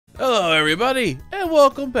Hello everybody, and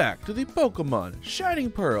welcome back to the Pokemon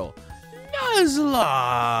Shining Pearl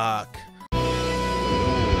Nuzlocke!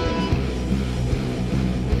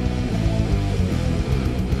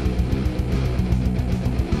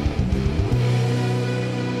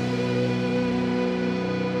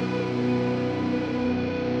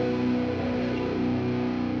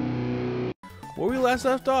 Where we last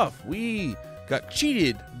left off, we got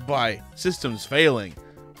cheated by systems failing.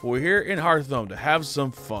 We're here in Hearthome to have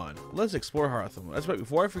some fun. Let's explore Hearthome. That's right,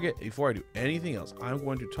 before I forget, before I do anything else, I'm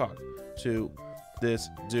going to talk to this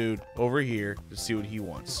dude over here to see what he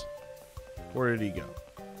wants. Where did he go?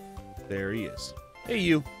 There he is. Hey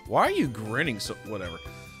you, why are you grinning so whatever?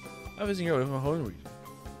 I'm visiting here with my home region.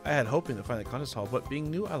 I had hoping to find the contest hall, but being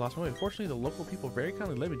new, I lost my way. Fortunately, the local people very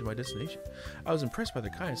kindly led me to my destination. I was impressed by their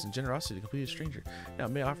kindness and generosity to complete a stranger. Now,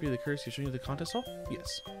 may I offer you the courtesy of showing you the contest hall?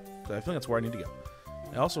 Yes. So I think that's where I need to go.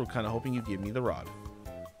 I also kind of hoping you give me the rod.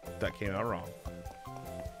 That came out wrong.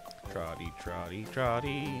 Trotty, trotty,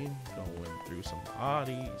 trotty. Going through some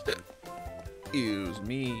oddies. Excuse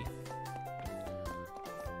me.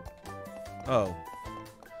 Oh.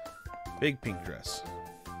 Big pink dress.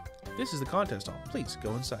 This is the contest hall. Please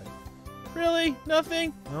go inside. Really?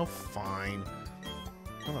 Nothing? Oh, fine.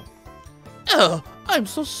 Hello. Oh, I'm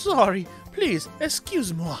so sorry. Please,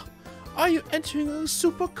 excuse-moi. Are you entering a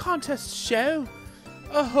super contest show?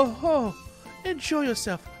 Oh ho ho! Enjoy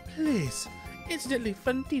yourself, please. Incidentally,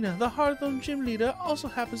 Fantina, the Hearthome gym leader, also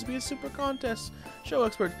happens to be a super contest show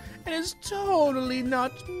expert, and it's totally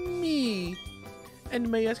not me.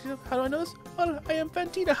 And may I ask yourself, how do I know this? Well, I am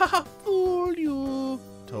Fantina. Haha, fool you.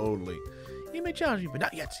 Totally. You may challenge me, but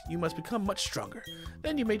not yet. You must become much stronger.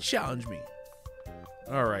 Then you may challenge me.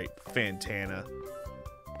 All right, Fantana.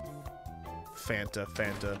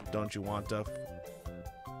 Fanta, don't you want to?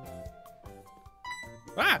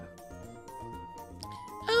 Ah!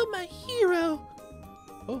 Oh, my hero!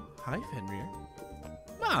 Oh, hi, Fenrirock.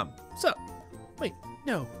 Mom, what's up? Wait,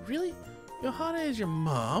 no, really? Johanna is your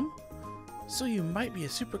mom? So you might be a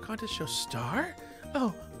super contest show star?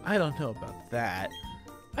 Oh, I don't know about that.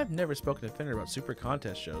 I've never spoken to Fenrir about super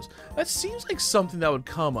contest shows. That seems like something that would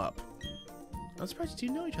come up. I'm surprised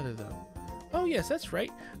you know each other, though. Oh, yes, that's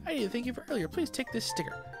right. I need to thank you for earlier. Please take this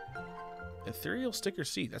sticker. Ethereal sticker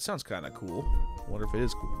seat. That sounds kind of cool. Wonder if it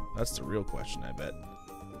is cool. That's the real question, I bet.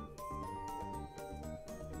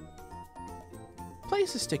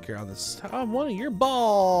 Place a sticker on one of your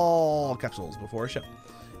ball capsules before a show.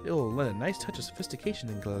 It will lend a nice touch of sophistication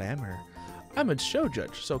and glamour. I'm a show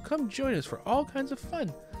judge, so come join us for all kinds of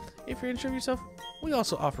fun. If you're unsure of yourself, we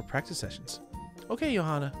also offer practice sessions. Okay,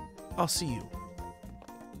 Johanna, I'll see you.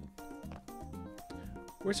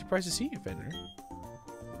 We're surprised to see you, Fenrir.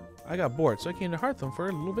 I got bored, so I came to Hearthome for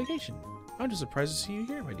a little vacation. I'm just surprised to see you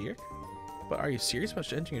here, my dear. But are you serious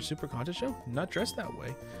about entering your super contest show? Not dressed that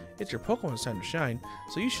way. It's your Pokemon's time to shine,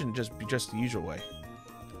 so you shouldn't just be dressed the usual way.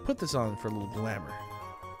 Put this on for a little glamour.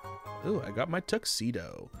 Ooh, I got my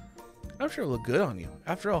tuxedo. I'm sure it'll look good on you.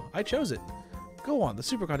 After all, I chose it. Go on, the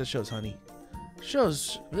super contest shows, honey.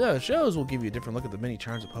 Shows will give you a different look at the many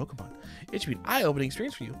charms of Pokemon. It should be an eye-opening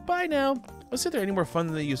experience for you. Bye now. Let's see if they're any more fun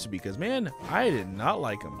than they used to be, because man, I did not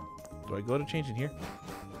like them. Do I go to change in here?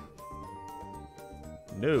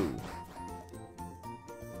 No.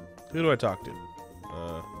 Who do I talk to?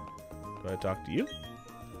 Do I talk to you? Do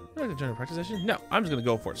I have to join a practice session? No, I'm just gonna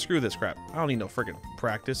go for it. Screw this crap. I don't need no freaking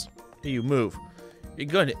practice. Hey, you move. You're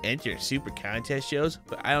going to enter super contest shows,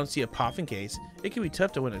 but I don't see a popping case. It can be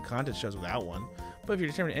tough to win at contest shows without one. But if you're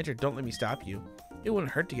determined to enter, don't let me stop you. It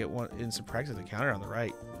wouldn't hurt to get one in some practice at the counter on the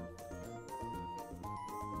right.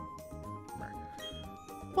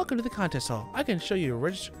 Welcome to the contest hall. I can show you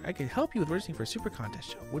I can help you with registering for a super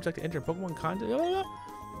contest show. Would you like to enter a Pokemon contest?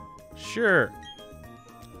 Sure.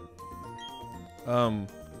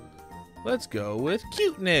 Let's go with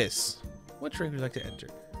cuteness. What rank would you like to enter?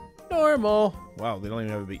 Normal. Wow, they don't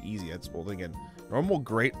even have it be easy. That's bold again. Normal,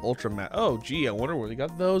 great, ultra mat. Oh, gee, I wonder where they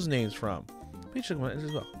got those names from. Please check one as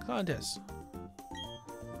well. Contest.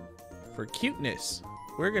 For cuteness,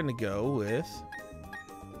 we're gonna go with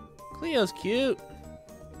Cleo's cute.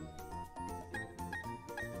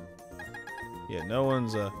 Yeah, no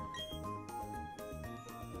one's let's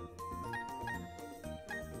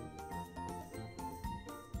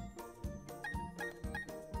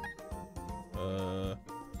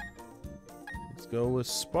go with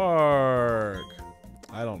Spark.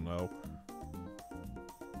 I don't know.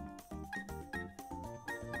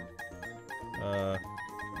 I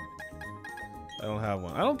don't have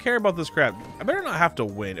one. I don't care about this crap. I better not have to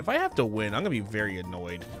win. If I have to win, I'm gonna be very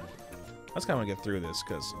annoyed. Let's kind of get through this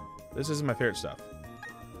because this isn't my favorite stuff.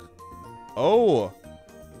 Oh,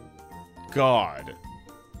 God.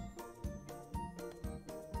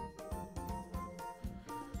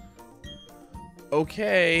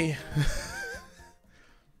 Okay.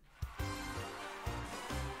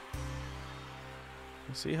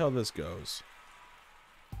 Let's see how this goes.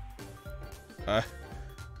 I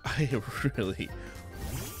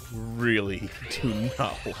really do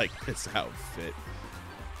not like this outfit.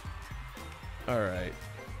 Alright.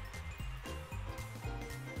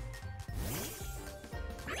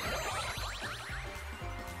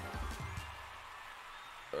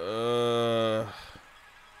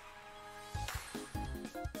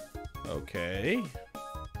 Okay.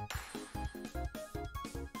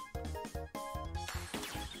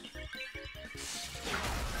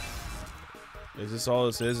 Is this all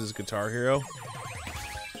this is Guitar Hero?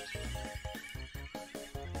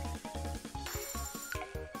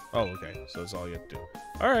 Oh, okay. So that's all you have to do.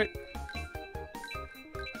 Alright.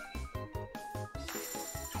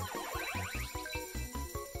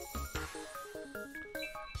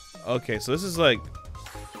 Okay, so this is like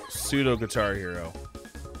pseudo Guitar Hero.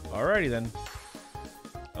 Alrighty then.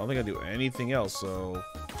 I don't think I do anything else, so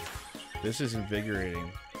this is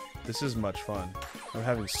invigorating. This is much fun. I'm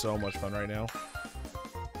having so much fun right now.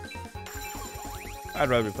 I'd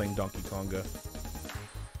rather be playing Donkey Konga.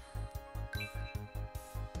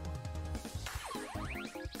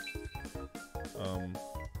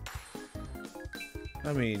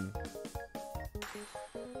 I mean...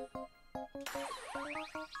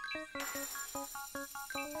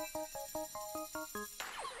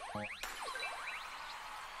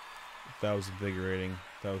 That was invigorating.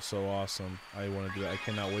 That was so awesome. I want to do that. I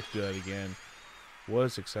cannot wait to do that again. What a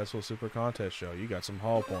successful Super Contest show. You got some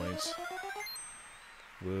Hall points.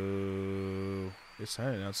 Woo. It's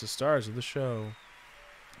time to announce the stars of the show.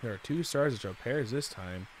 There are 2 stars which are pairs this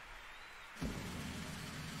time.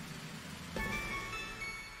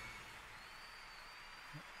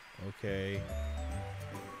 Okay.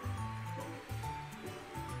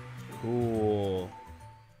 Cool.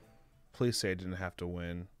 Please say I didn't have to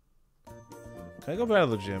win. Can I go back to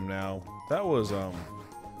the gym now? That was,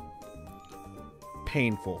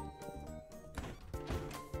 painful.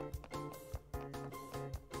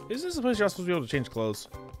 Is this the place you're supposed to be able to change clothes?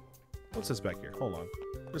 What's this back here? Hold on.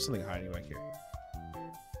 There's something hiding back here.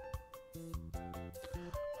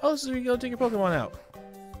 Oh, this is where you go take your Pokemon out.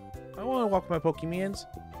 I want to walk with my Pokemons.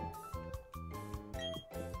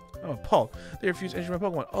 Oh, Paul. They refused to enter my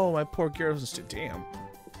Pokemon. Oh, my poor Gyarados. Damn.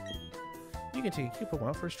 You can take a cute Pokemon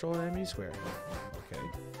out for a stroll at Amity Square. Okay.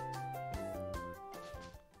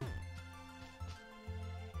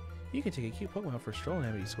 You can take a cute Pokemon out for a stroll in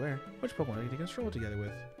Amity Square. Which Pokemon are you taking a stroll together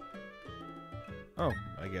with? Oh,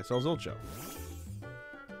 I guess I'll Zolcho.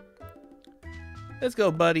 Let's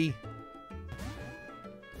go, buddy.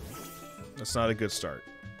 That's not a good start.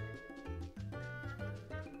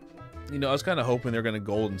 You know, I was kind of hoping they're going to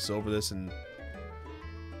gold and silver this and...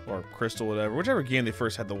 or crystal, whatever. Whichever game they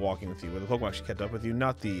first had the walking with you, where the Pokemon actually kept up with you,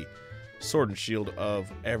 not the sword and shield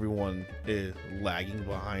of everyone is lagging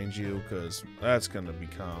behind you, because that's going to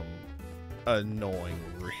become annoying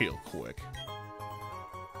real quick.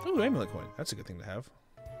 Ooh, amulet coin. That's a good thing to have.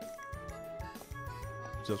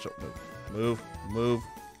 Zilch, move. Move. Move.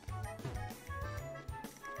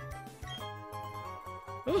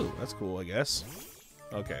 Ooh, that's cool, I guess.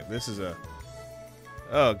 Okay, this is a...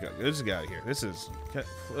 Oh, God. Let's get out of here. This is...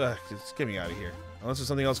 just get me out of here. Unless there's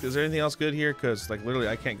something else. Is there anything else good here? Because, like, literally,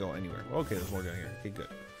 I can't go anywhere. Okay, there's more down here. Okay, good.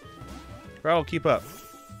 Rattle, keep up.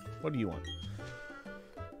 What do you want?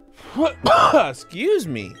 Excuse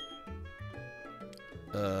me.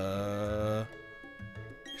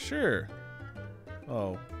 Sure.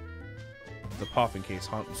 Oh. The popping case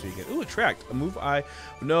haunt so you get... Ooh, attract. A move I...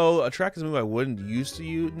 No, attract is a move I wouldn't used to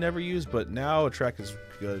never use, but now attract is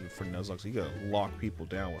good for Nuzlocke, so you gotta lock people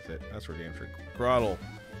down with it. That's for damn sure. Grottle.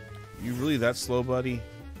 You really that slow, buddy?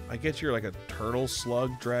 I get you're like a turtle,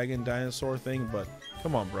 slug, dragon, dinosaur thing, but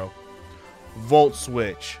come on, bro. Volt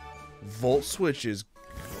Switch. Volt Switch is...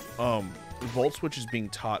 Volt Switch is being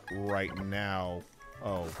taught right now.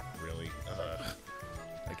 Oh, really?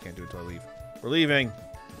 I can't do it till I leave. We're leaving!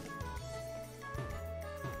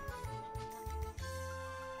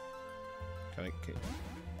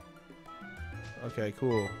 Okay,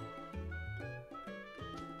 cool.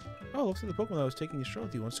 Oh, looks like the Pokemon that was taking a stroll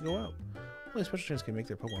with you wants to go out. Only special trainers can make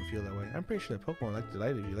their Pokemon feel that way. I'm pretty sure that Pokemon like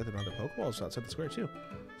delighted if you let them out the Pokeballs outside the square too.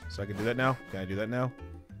 So I can do that now? Can I do that now?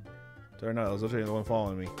 Or not, I was literally the one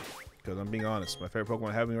following me. Because I'm being honest, my favorite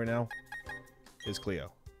Pokemon having right now is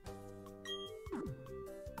Cleo.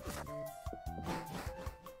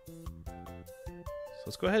 So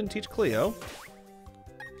let's go ahead and teach Cleo.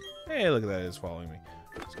 Hey, look at that, it's following me.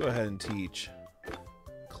 Let's go ahead and teach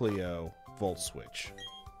Cleo Volt Switch.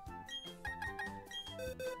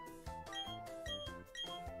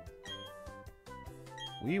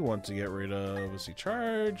 We want to get rid of, let's see,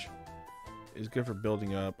 Charge is good for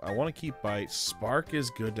building up. I want to keep Bite. Spark is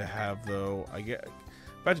good to have, though. If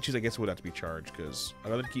I had to choose, I guess it would have to be Charge, because I'd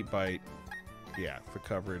rather keep Bite, yeah, for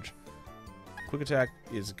coverage. Quick Attack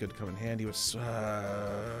is good to come in handy with...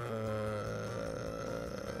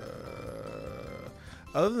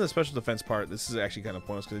 other than the special defense part, this is actually kind of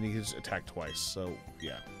pointless, because then you can just attack twice, so,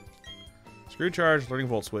 yeah. Screw Charge, Learning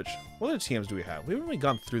Volt Switch. What other TMs do we have? We haven't really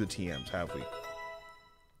gone through the TMs, have we?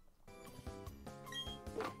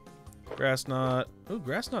 Grass Knot. Oh,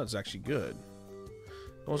 Grass Knot is actually good.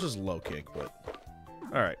 Well, it's just low kick, but...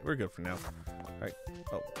 Alright, we're good for now. Alright.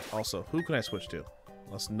 Oh, also, who can I switch to?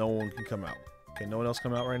 Unless no one can come out. Can no one else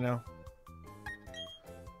come out right now?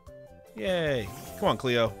 Yay! Come on,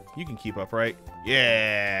 Cleo. You can keep up, right?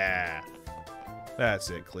 Yeah! That's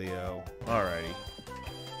it, Cleo. Alrighty.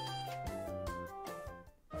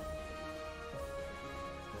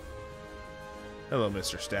 Hello,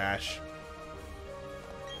 Mr. Stash.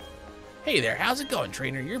 Hey there, how's it going,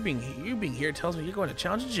 trainer? You being here tells me you're going to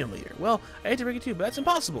challenge a gym leader. Well, I hate to break it to you, but that's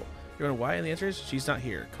impossible. You're going, why? And the answer is, she's not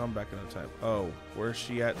here. Come back another time. Oh, where's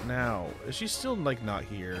she at now? Is she still, like, not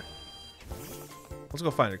here? Let's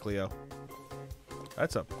go find her, Cleo.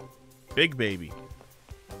 That's a big baby.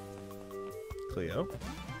 Cleo.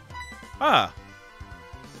 Ah!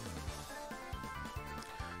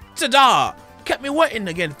 Ta-da! Kept me waiting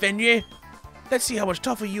again, Fenrir. Let's see how much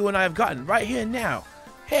tougher you and I have gotten right here and now.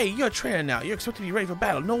 Hey, you're a trainer now. You're expected to be ready for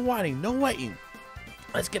battle. No whining, no waiting.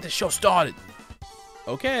 Let's get the show started.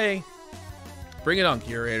 Okay. Bring it on,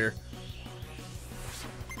 Curator.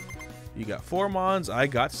 You got 4 Mons, I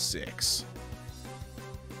got 6.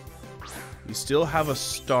 You still have a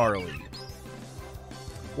star lead.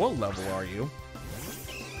 What level are you?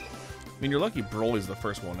 I mean, you're lucky Broly's the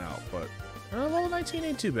first one out, but level 19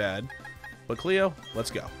 ain't too bad. But Cleo, let's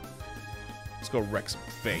go. Let's go wreck some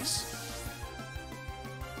face.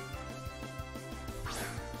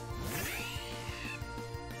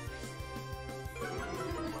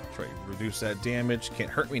 Try to reduce that damage. Can't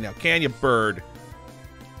hurt me now, can you, bird?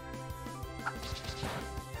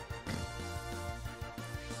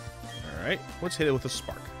 Alright, let's hit it with a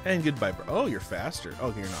spark. And goodbye, bird. Oh, you're faster.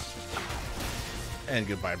 Oh, you're not. And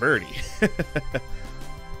goodbye, birdie. Is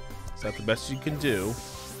that the best you can do?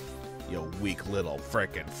 You weak little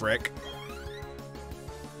frickin' frick.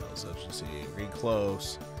 So let's see, read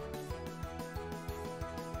close.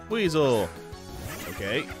 Weasel.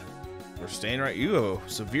 Okay. We're staying right. You have a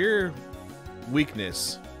severe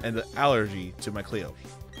weakness and the allergy to my Cleo.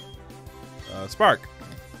 Spark.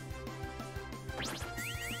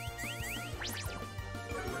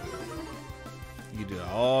 You do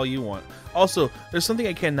all you want. Also, there's something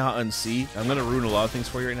I cannot unsee. I'm gonna ruin a lot of things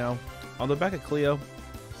for you right now. On the back of Cleo,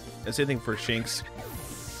 and same thing for Shinx.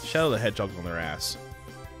 Shadow the Hedgehog's on their ass.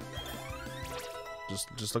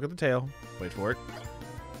 Just look at the tail. Wait for it.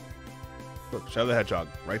 Look, Shadow the Hedgehog,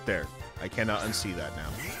 right there. I cannot unsee that now.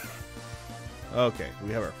 Okay,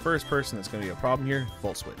 we have our first person that's going to be a problem here.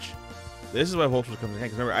 Volt Switch. This is why Volt Switch comes in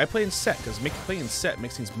handy. Remember, I play in set, because playing in set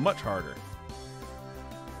makes things much harder.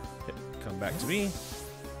 Okay, come back to me.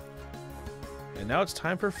 And now it's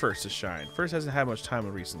time for First to shine. First hasn't had much time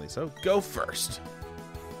recently, so go first.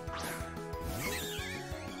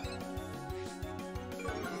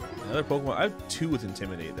 Another Pokemon. I have 2 with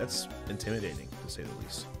Intimidate. That's intimidating, to say the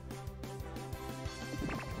least.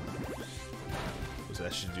 So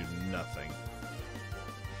that should do nothing.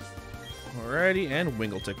 Alrighty, and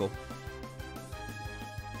Wingle Tickle.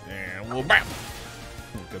 And we'll bam!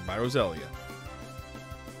 Goodbye, Roselia.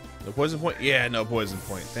 No poison point? Yeah, no poison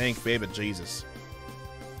point. Thank baby Jesus.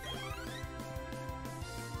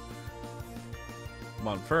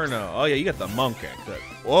 Monferno. Oh yeah, you got the Monkey. Good.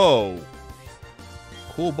 Whoa!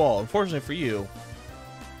 Cool ball. Unfortunately for you,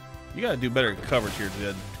 you gotta do better coverage here,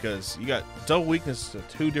 Jed, because you got double weakness to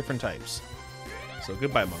 2 different types. So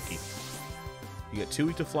goodbye, monkey. You get 2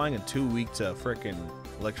 weak to flying and 2 weak to frickin'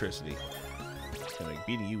 electricity. It's gonna make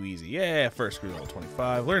beating you easy. Yeah, first screw level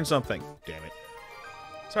 25. Learn something. Damn it.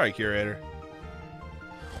 Sorry, Curator.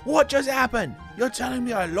 What just happened? You're telling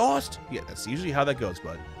me I lost? Yeah, that's usually how that goes,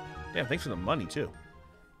 bud. Damn, thanks for the money, too.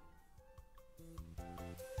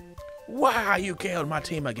 Wow, you killed my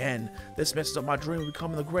team again. This messes up my dream of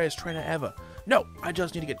becoming the greatest trainer ever. No, I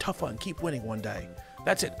just need to get tougher and keep winning one day.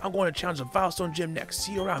 That's it. I'm going to challenge the Vilestone Gym next.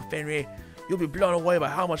 See you around, Fenrir. You'll be blown away by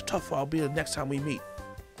how much tougher I'll be the next time we meet.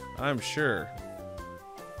 I'm sure.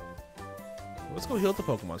 Let's go heal at the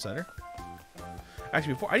Pokemon Center.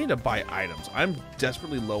 Actually, before I need to buy items. I'm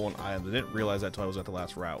desperately low on items. I didn't realize that until I was at the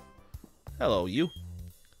last route. Hello, you.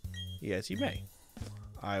 Yes, you may.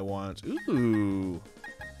 I want... Ooh.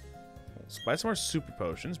 Let's buy some more super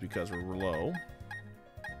potions because we're low.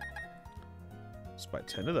 Let's buy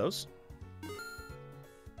 10 of those.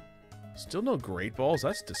 Still no great balls?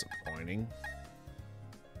 That's disappointing.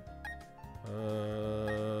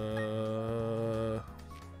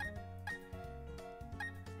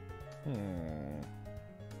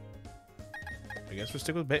 I guess we'll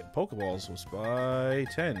stick with Pokeballs. Let's buy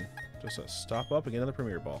 10. Just to stop up and get another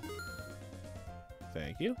Premier Ball.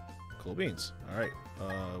 Thank you. Cool beans. Alright.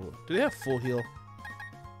 Do they have full heal?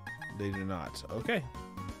 They do not. Okay.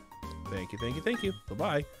 Thank you, thank you, thank you.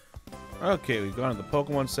 Bye-bye. Okay, we've gone to the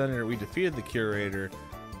Pokemon Center. We defeated the Curator.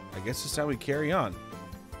 I guess it's time we carry on.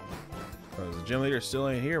 Because the gym leader still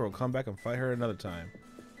ain't here, we'll come back and fight her another time.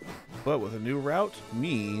 But with a new route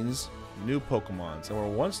means new Pokemon. So we're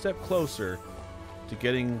one step closer to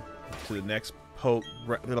getting to the next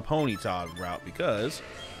Ponyta route because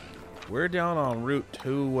we're down on Route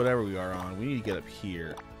 2, whatever we are on. We need to get up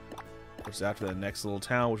here. Which is after the next little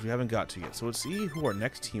town, which we haven't got to yet. So let's see who our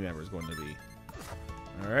next team member is going to be.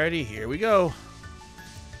 Alrighty, here we go.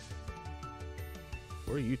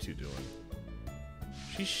 What are you two doing?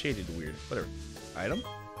 She's shaded weird. Whatever. Item?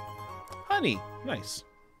 Honey. Nice.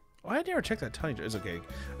 Oh, I never checked that tiny. It's okay.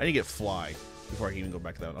 I need to get Fly before I can even go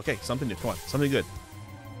back to that one. Okay, something new. Come on. Something good.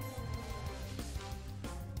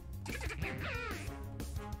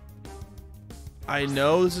 I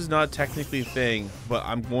know this is not technically a thing, but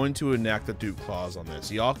I'm going to enact the Duke clause on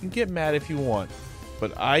this. Y'all can get mad if you want,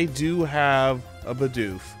 but I do have a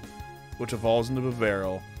Bidoof, which evolves into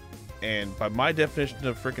Bibarel, and by my definition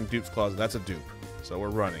of freaking Duke's clause, that's a dupe. So we're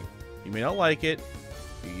running. You may not like it.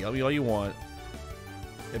 You can yell me all you want.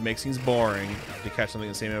 It makes things boring to catch something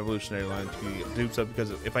in the same evolutionary line to be dupes up,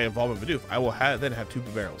 because if I evolve a Bidoof, I will then have 2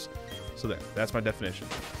 Bibarels. So that's my definition.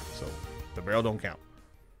 So Bibarel don't count.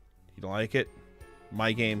 You don't like it?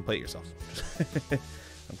 My game, play it yourself.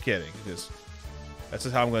 I'm kidding. That's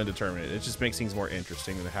just how I'm going to determine it. It just makes things more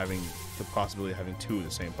interesting than having the possibility of having 2 of the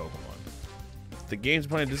same Pokemon. The game's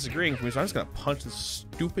playing disagreeing with me, so I'm just going to punch this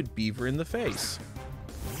stupid beaver in the face.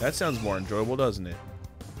 That sounds more enjoyable, doesn't it?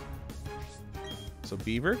 So,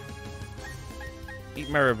 beaver, eat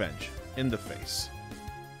my revenge in the face.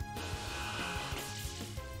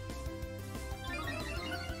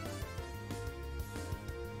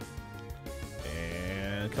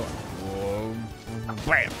 Come on. Whoa.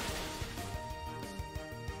 Bam!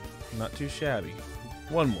 Not too shabby.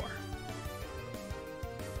 One more.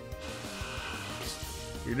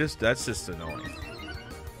 That's just annoying.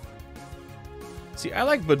 See, I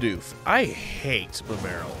like Bidoof. I hate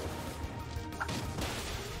Bibarel.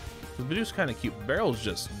 The Bidoof's kind of cute. Bibarel's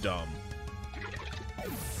just dumb.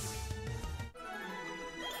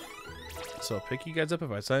 So I'll pick you guys up if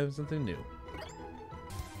I find something new.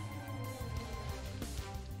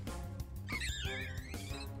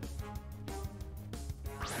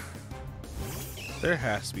 There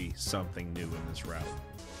has to be something new in this route.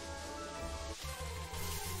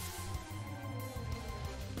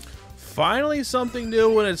 Finally something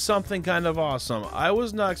new, and it's something kind of awesome. I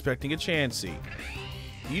was not expecting a Chansey.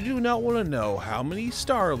 You do not want to know how many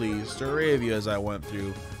Starlies, Staravias I went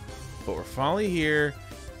through, but we're finally here.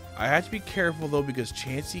 I have to be careful though because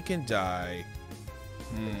Chansey can die.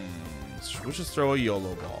 We'll just throw a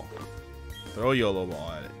YOLO ball. Throw a YOLO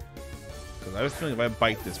ball at it. Because I was feeling if I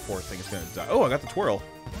bite this poor thing, it's going to die. Oh, I got the twirl.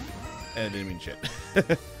 And it didn't mean shit.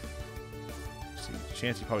 See,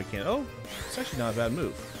 Chansey probably can't. Oh, it's actually not a bad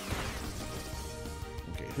move.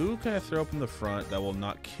 Okay, who can I throw up in the front that will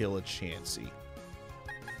not kill a Chansey?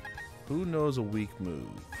 Who knows a weak move?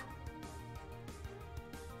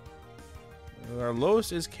 Our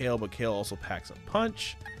lowest is Kale, but Kale also packs a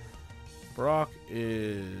punch. Brock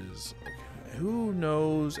is... Okay. Who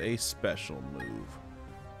knows a special move?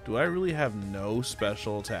 Do I really have no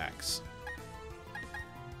special attacks?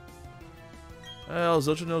 Well,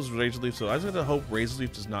 Zilch knows Razor Leaf, so I just have to hope Razor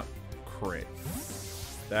Leaf does not crit.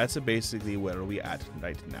 That's basically where we at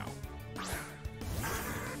right now.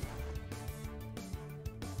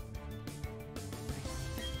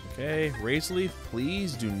 Okay, Razor Leaf,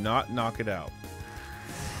 please do not knock it out.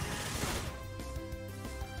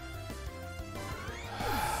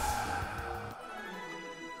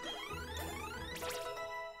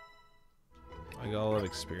 I got a lot of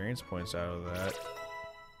experience points out of that.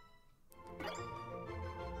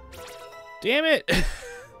 Damn it!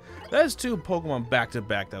 That's 2 Pokemon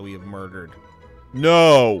back-to-back that we have murdered.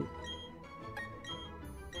 No!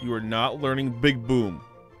 You are not learning Big Boom.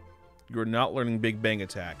 You are not learning Big Bang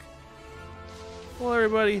Attack. Well,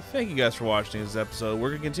 everybody, thank you guys for watching this episode. We're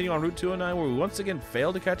going to continue on Route 209, where we once again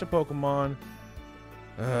failed to catch a Pokemon.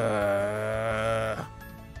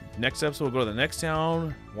 Next episode, we'll go to the next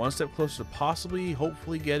town, one step closer to possibly,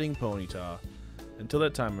 hopefully getting Ponyta. Until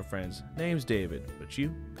that time, my friends, name's David, but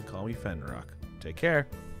you can call me Fenrirock. Take care.